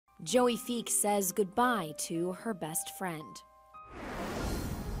Joey Feek says goodbye to her best friend.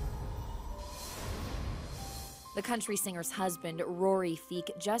 The country singer's husband, Rory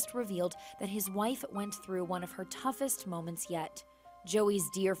Feek, just revealed that his wife went through one of her toughest moments yet. Joey's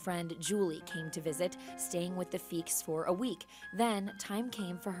dear friend Julie came to visit, staying with the Feeks for a week. Then, time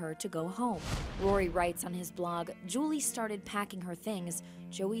came for her to go home. Rory writes on his blog, "Julie started packing her things.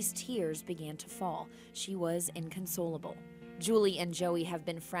 Joey's tears began to fall. She was inconsolable." Julie and Joey have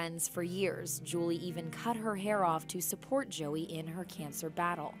been friends for years. Julie even cut her hair off to support Joey in her cancer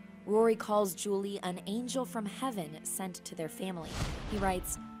battle. Rory calls Julie an angel from heaven sent to their family. He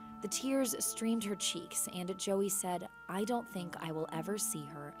writes, "The tears streamed her cheeks, and Joey said, 'I don't think I will ever see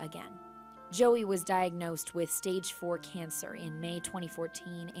her again.'" Joey was diagnosed with stage 4 cancer in May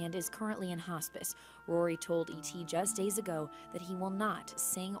 2014 and is currently in hospice. Rory told ET just days ago that he will not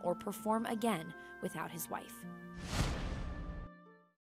sing or perform again without his wife.